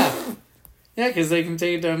 Yeah. Yeah, because they can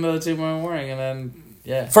take it down to the 2-point warning, and then,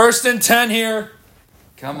 yeah. 1st and 10 here.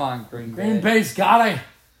 Come on, Green Bay. Green Bay's got it.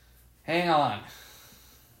 Hang on.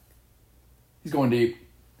 He's going deep.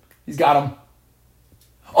 He's got him.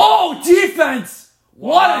 Oh, defense!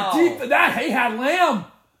 Wow. What a defense. He had Lamb.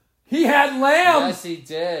 He had Lamb. Yes, he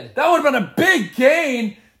did. That would have been a big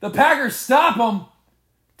gain. The Packers stop him.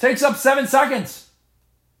 Takes up 7 seconds.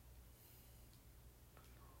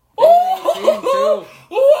 Oh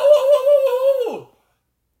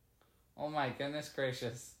my goodness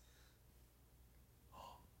gracious.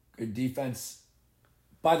 Good defense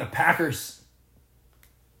by the Packers.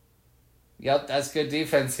 Yep, that's good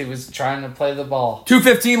defense. He was trying to play the ball.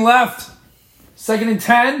 2:15 left. 2nd and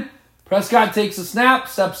 10. Prescott takes a snap,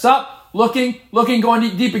 steps up, looking,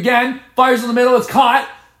 going deep again. Fires in the middle. It's caught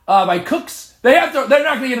by Cooks. They're not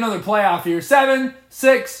going to get another playoff here. 7,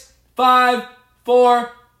 6, 5,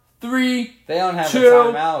 4, 3, they don't have 2, a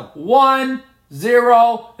timeout. 1,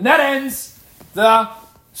 0. And that ends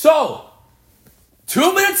So,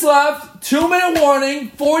 2 minutes left. 2-minute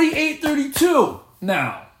warning. 48-32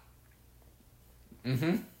 now.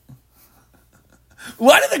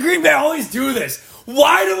 Why do the Green Bay always do this?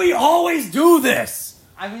 Why do we always do this?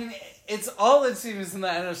 I mean, it's all the teams in the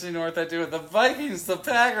NFC North that do it. The Vikings, the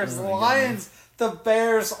Packers, the Lions, the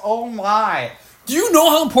Bears. Oh, my. Do you know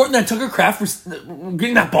how important that Tucker Kraft was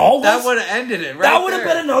getting that ball was? That would have ended it, right? That would have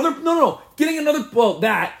been another... No. Getting another... Well,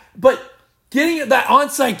 that. But getting that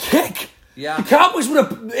onside kick. Yeah. The Cowboys would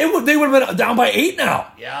have... They would have been down by 8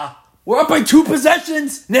 now. Yeah. We're up by 2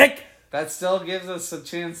 possessions, Nick. That still gives us a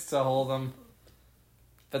chance to hold them.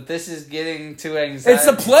 But this is getting too anxiety. It's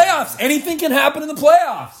the playoffs. Anything can happen in the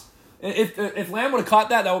playoffs. If Lamb would have caught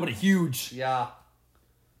that, that would have been huge. Yeah.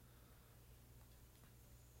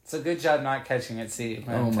 It's a good job not catching it, see.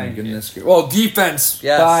 Oh, my goodness. Well, defense.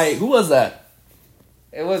 Yes. By... Who was that?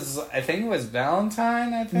 I think it was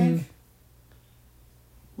Valentine, I think.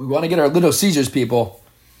 We want to get our Little Caesars, people.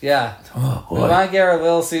 Yeah. Oh, we want to get our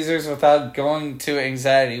Little Caesars without going to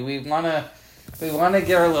anxiety. We want to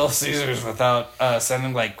get our Little Caesars without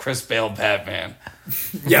sending like Chris Bale Batman.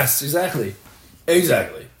 Yes, exactly.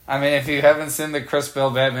 Exactly. I mean, if you haven't seen the Chris Bale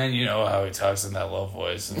Batman, you know how he talks in that low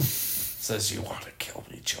voice and says, "You want to kill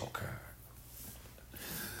me, Joker."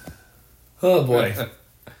 Oh, boy.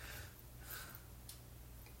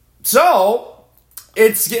 So,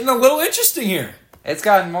 it's getting a little interesting here. It's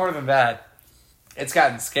gotten more than that. It's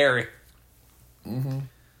gotten scary. Mm-hmm.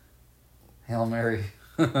 Hail Mary.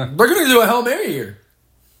 They're going to do a Hail Mary here.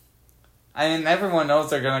 I mean, everyone knows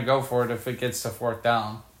they're going to go for it if it gets to 4th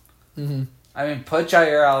down. Mm-hmm. I mean, put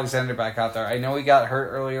Jair Alexander back out there. I know he got hurt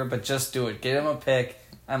earlier, but just do it. Get him a pick,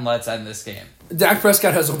 and let's end this game. Dak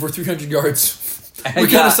Prescott has over 300 yards. We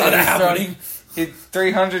kind of saw that happening. He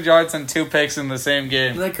 300 yards and 2 picks in the same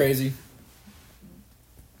game. Isn't that crazy?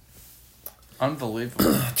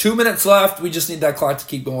 Unbelievable. 2 minutes left. We just need that clock to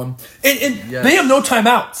keep going. And Yes. They have no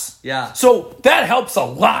timeouts. Yeah. So that helps a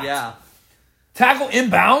lot. Yeah. Tackle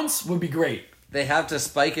inbounds would be great. They have to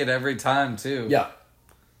spike it every time, too. Yeah.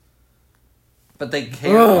 But they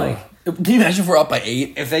can't, Can you imagine if we're up by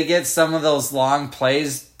 8? if they get some of those long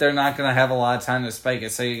plays, they're not going to have a lot of time to spike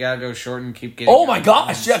it. So you got to go short and keep getting. Oh my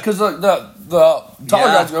gosh! Yeah, because the taller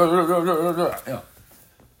Yeah. guys go. Yeah.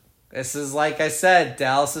 This is, like I said,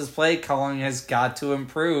 Dallas's play calling has got to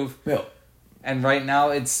improve. Yeah. And right now,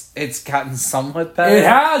 it's gotten somewhat better. It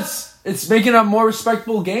has. It's making a more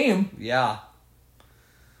respectable game. Yeah.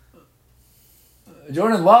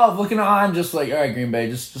 Jordan Love looking on, just like, all right, Green Bay,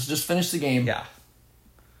 just finish the game. Yeah.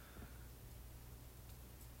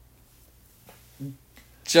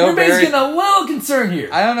 Joe Green Bay's Barry, getting a little concerned here.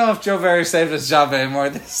 I don't know if Joe Barry saved his job anymore.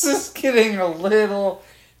 This is getting a little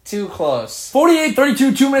too close.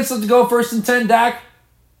 48-32, 2 minutes left to go. 1st and 10. Dak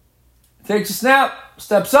takes a snap,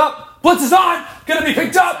 steps up, blitz is on, gonna be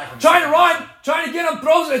picked up, trying to run, trying to get him,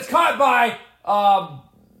 throws it. It's caught by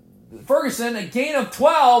Ferguson, a gain of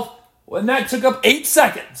 12, and that took up 8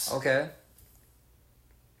 seconds. Okay.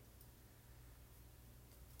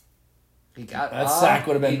 He got That sack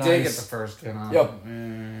would have been he nice. did get the first one off.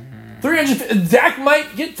 Yep. 300. Dak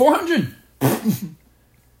might get 400.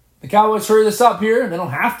 The Cowboys hurry this up here. They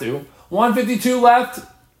don't have to. 152 left.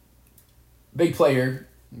 Big play here.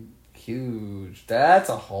 Huge. That's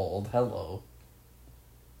a hold. Hello.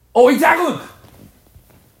 Oh, he tackled him.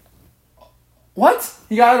 What?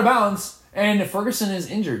 He got out of bounds, and Ferguson is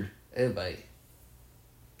injured. Everybody.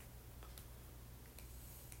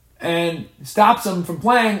 And stops him from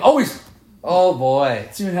playing. Oh, he's... Oh, boy.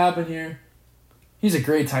 See what happened here? He's a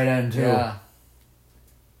great tight end, too. Yeah.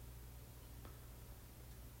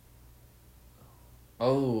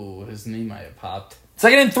 Oh, his knee might have popped.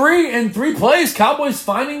 2nd and 3, and 3 plays. Cowboys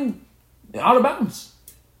finding out of bounds.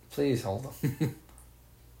 Please hold him.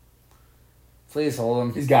 Please hold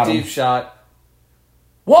him. He's got him. Deep shot.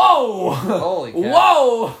 Whoa! Holy cow.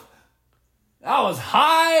 Whoa! That was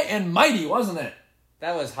high and mighty, wasn't it?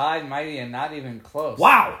 That was high, mighty, and not even close.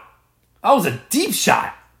 Wow. That was a deep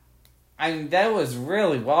shot. I mean, that was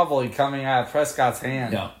really wobbly coming out of Prescott's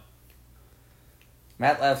hand. Yeah.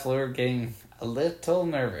 Matt LaFleur getting a little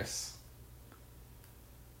nervous.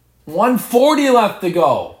 140 left to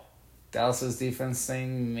go. Dallas's defense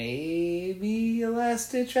saying maybe a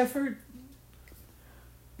last-ditch effort.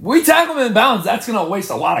 We tackle him in bounds. That's going to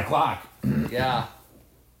waste a lot of clock. Yeah.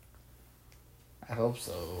 I hope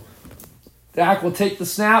so. Dak will take the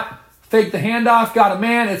snap, fake the handoff, got a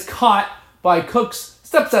man. It's caught by Cooks.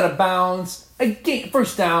 Steps out of bounds. Again,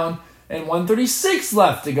 1st down. And 136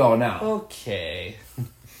 left to go now. Okay.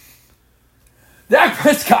 Dak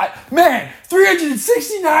Prescott, man,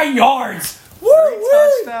 369 yards. Woo!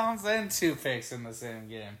 3 touchdowns and 2 picks in the same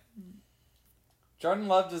game. Jordan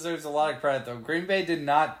Love deserves a lot of credit, though. Green Bay did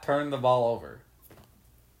not turn the ball over.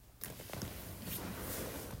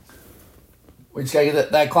 We just gotta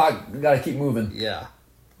get that clock. We gotta keep moving. Yeah.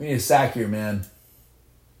 We need a sack here, man.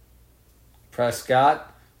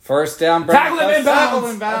 Prescott, first down. Tackle him in Tackle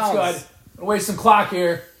bounds. in bounds. That's good. Gonna waste some clock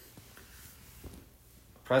here.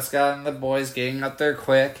 Prescott and the boys getting up there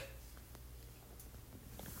quick.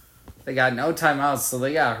 They got no timeouts, so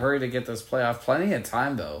they got to hurry to get this play off. Plenty of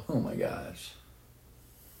time, though. Oh my gosh.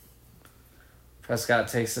 Prescott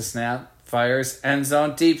takes the snap, fires, end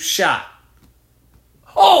zone, deep shot.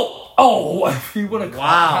 Oh! If he would have caught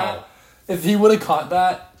Wow. that. If he would have caught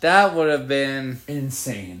that. That would have been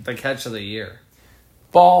Insane. the catch of the year.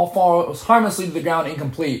 Ball falls harmlessly to the ground,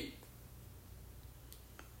 incomplete.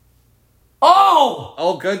 Oh!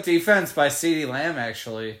 Oh, good defense by CeeDee Lamb,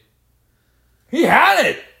 actually. He had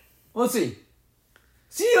it. Let's see.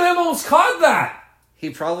 CeeDee Lamb almost caught that. He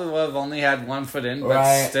probably would have only had 1 foot in, but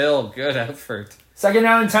Right. still, good effort. Second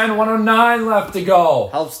down and 10, 109 left to go.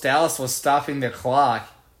 Helps Dallas with stopping the clock.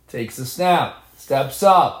 Takes the snap. Steps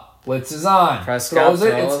up. Blitz is on. Prescott throws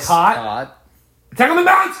it. It's caught. Tackle him in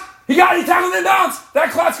bounds. He got it. He tackled him in bounds.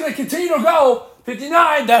 That clock's going to continue to go.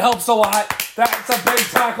 59. That helps a lot. That's a big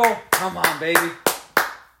tackle. Come on, baby.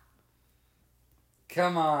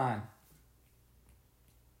 Come on.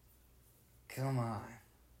 Come on.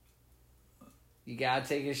 You gotta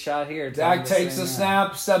take a shot here. Dak takes the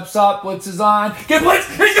snap, steps up, blitz is on. Get blitz!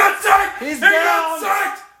 He got sacked! He's He down! got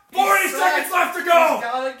sacked! 40 seconds left to go! He's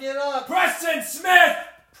gotta get up. Preston Smith!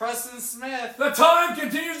 Preston Smith. The time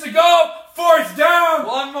continues to go. Fourth down!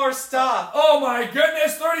 One more stop. Oh my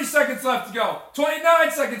goodness, 30 seconds left to go.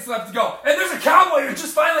 29 seconds left to go. And there's a Cowboy who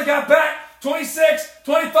just finally got back. 26,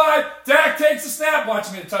 25, Dak takes the snap.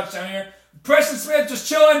 Watch me a touchdown here. Preston Smith just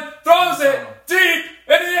chilling, throws it deep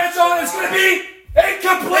into the end zone. It's going to be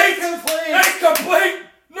incomplete. Incomplete.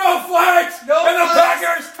 No flags. No and the flags.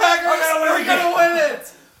 Packers We're gonna win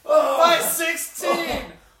it. Oh. By 16.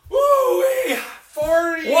 Woo-wee.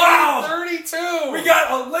 40. Wow. 32. We got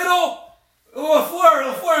a little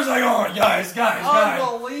LaFleur. LaFleur's like, oh, guys.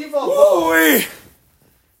 Unbelievable. Woo-wee.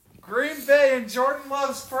 Green Bay and Jordan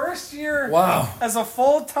Love's first year Wow. as a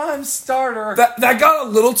full-time starter. That got a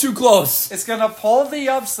little too close. It's going to pull the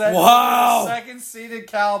upset Wow. for the second-seeded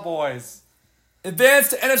Cowboys.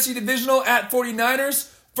 Advanced to NFC Divisional at 49ers.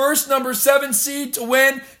 First number 7 seed to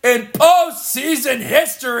win in postseason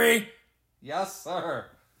history. Yes, sir.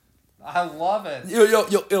 I love it.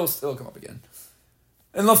 It'll come up again.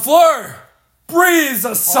 And LaFleur breathes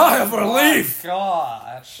a sigh of relief. Oh,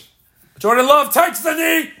 gosh. Jordan Love takes the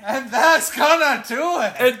knee. And that's gonna do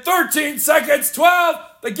it. In 13 seconds, 12,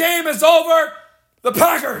 the game is over. The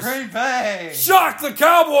Packers Green Bay. shock the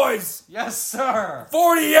Cowboys. Yes, sir.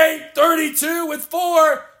 48-32 with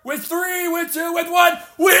 4, with 3, with 2, with 1.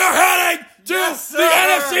 We are heading to Yes, the sir.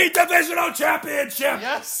 NFC Divisional Championship.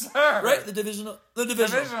 Yes, sir. Right? The divisional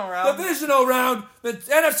round. Divisional round. The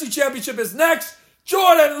NFC Championship is next.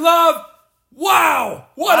 Jordan Love. Wow.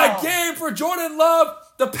 What a game for Jordan Love.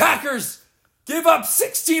 The Packers give up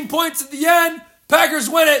 16 points at the end. Packers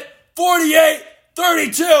win it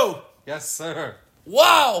 48-32. Yes, sir.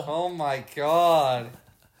 Wow. Oh, my God.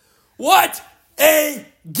 What a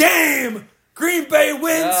game. Green Bay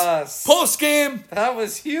wins. Yes. Post game. That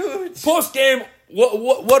was huge. Post game.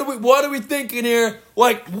 What are we thinking here?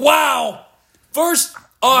 Like, wow. First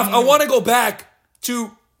off, I want to go back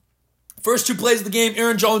to first 2 plays of the game.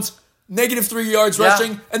 Aaron Jones, -3 yards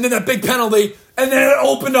rushing, and then that big penalty, and then it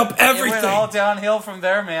opened up everything. It went all downhill from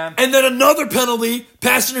there, man. And then another penalty,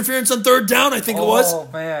 pass interference on 3rd down, I think it was. Oh,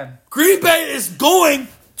 man. Green Bay is going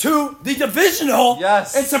to the divisional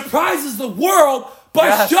Yes. and surprises the world by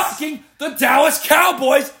Yes. shocking the Dallas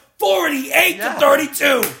Cowboys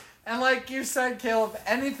 48-32. And like you said, Caleb,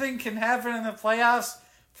 anything can happen in the playoffs.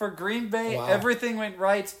 For Green Bay, Wow. everything went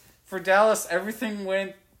right. For Dallas, everything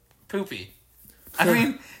went poopy. I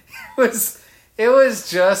mean, it was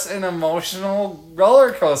just an emotional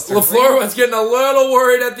roller coaster. LaFleur was getting a little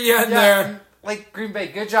worried at the end there. and, like Green Bay,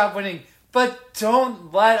 good job winning, but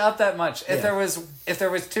don't let up that much. If there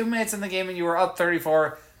was 2 minutes in the game and you were up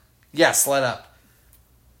 34, yes, let up.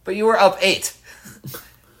 But you were up 8.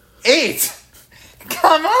 8.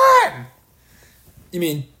 Come on. You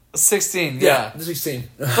mean 16, yeah. 16.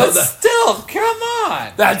 But still, come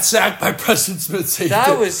on. That sack by Preston Smith saved That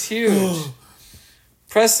it. was huge.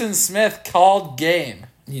 Preston Smith called game.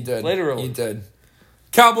 He did. Literally. He did.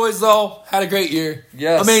 Cowboys, though, had a great year.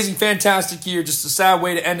 Yes. Amazing, fantastic year. Just a sad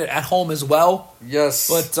way to end it at home as well. Yes.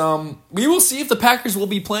 But we will see if the Packers will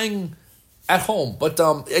be playing at home. But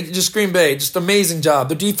just Green Bay, just amazing job.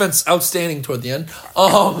 The defense outstanding toward the end.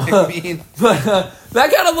 I mean, That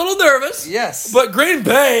got a little nervous. yes. But Green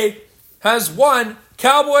Bay has won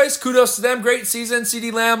Cowboys, kudos to them. Great season.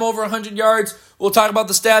 CeeDee Lamb over 100 yards. We'll talk about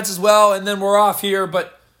the stats as well, and then we're off here.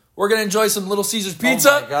 But we're going to enjoy some Little Caesars pizza.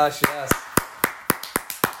 Oh, my gosh, yes.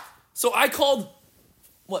 So I called,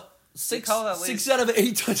 six out of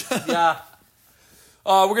 8 touchdowns? Yeah.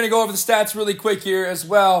 We're going to go over the stats really quick here as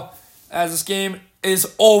well, as this game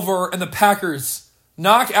is over and the Packers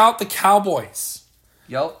knock out the Cowboys.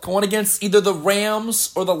 Yep. Going against either the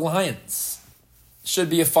Rams or the Lions. Should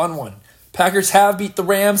be a fun one. Packers have beat the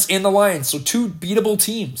Rams and the Lions, so 2 beatable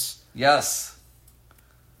teams. Yes.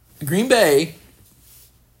 Green Bay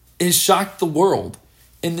has shocked the world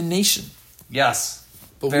and the nation. Yes.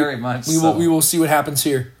 But Very much we so. We will see what happens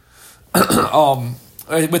here.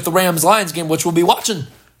 With the Rams-Lions game, which we'll be watching.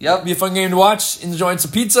 Yep. It'll be a fun game to watch, enjoying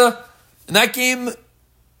some pizza. And that game,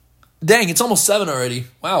 dang, it's almost 7 already.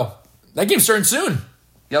 Wow. That game's starting soon.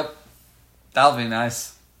 Yep. That'll be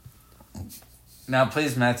nice. Now,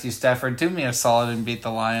 please, Matthew Stafford, do me a solid and beat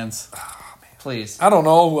the Lions. Oh, man. Please. I don't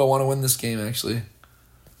know who I want to win this game, actually.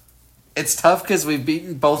 It's tough because we've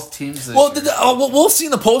beaten both teams this Well, year. we'll see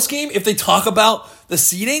in the postgame if they talk about the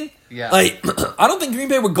seeding. Yeah. Like, I don't think Green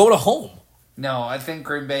Bay would go to home. No, I think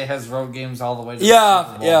Green Bay has road games all the way to the Yeah,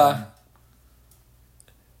 Super Bowl. yeah.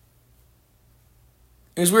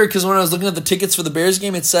 It was weird because when I was looking at the tickets for the Bears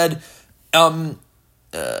game, it said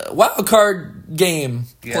wild card game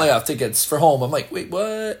playoff tickets for home. I'm like, wait,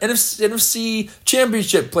 what? NFC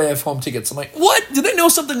Championship playoff home tickets. I'm like, what? Do they know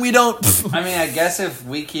something we don't? I mean, I guess if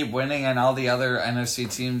we keep winning and all the other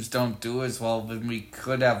NFC teams don't do as well, then we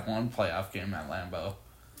could have one playoff game at Lambeau.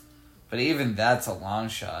 But even that's a long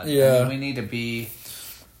shot. Yeah. I mean, we need to be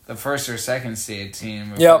the first or second seed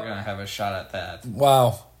team if Yep. we're going to have a shot at that.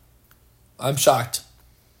 Wow. I'm shocked.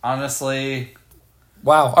 Honestly.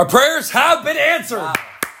 Wow. Our prayers have been answered. Wow.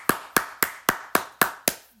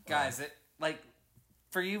 Guys,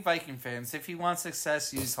 for you Viking fans, if you want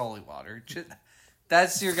success, use holy water.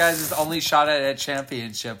 That's your guys' only shot at a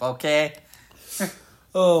championship, okay?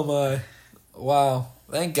 Oh, my. Wow.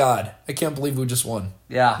 Thank God. I can't believe we just won.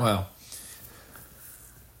 Yeah. Wow.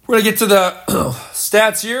 We're going to get to the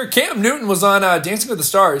stats here. Cam Newton was on Dancing with the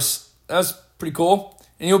Stars. That was pretty cool.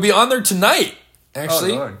 And he'll be on there tonight,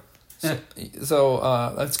 actually. Oh, Lord.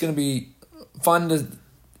 So that's going to be fun.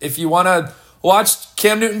 If you want to watch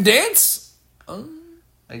Cam Newton dance.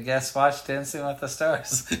 I guess watch Dancing with the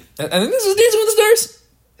Stars. And then this is Dancing with the Stars.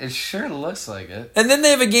 It sure looks like it. And then they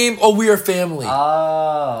have a game, Oh, We Are Family.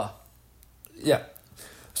 Oh. Yeah.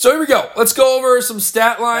 So here we go. Let's go over some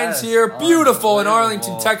stat lines here. Beautiful in unbelievable.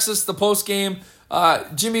 Arlington, Texas, the post game.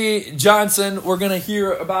 Jimmy Johnson, we're going to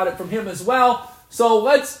hear about it from him as well. So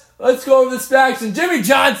let's go over the stats. And Jimmy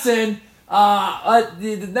Johnson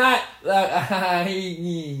did not.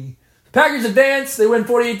 The Packers advanced. They win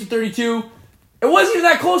 48-32. It wasn't even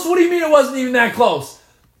that close. What do you mean it wasn't even that close?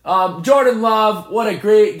 Jordan Love, what a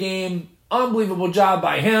great game. Unbelievable job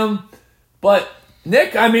by him. But,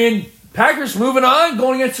 Nick, I mean, Packers moving on,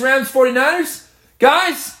 going against the Rams 49ers.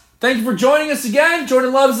 Guys, thank you for joining us again.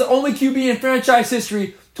 Jordan Love is the only QB in franchise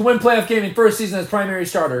history to win playoff game in first season as primary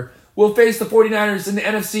starter. We'll face the 49ers in the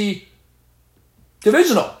NFC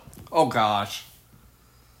Divisional. Oh, gosh.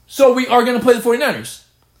 So we are going to play the 49ers.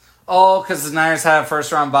 Oh, because the Niners had a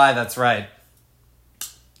first-round bye. That's right.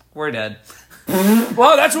 We're dead.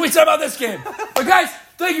 Well, that's what we said about this game. But guys,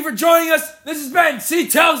 thank you for joining us. This has been C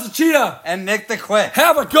Tells the Cheetah. And Nick the Quick.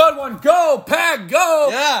 Have a good one. Go, Pack, go.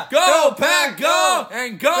 Yeah. Go, Pack, go.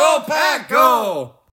 And go, Pack, go.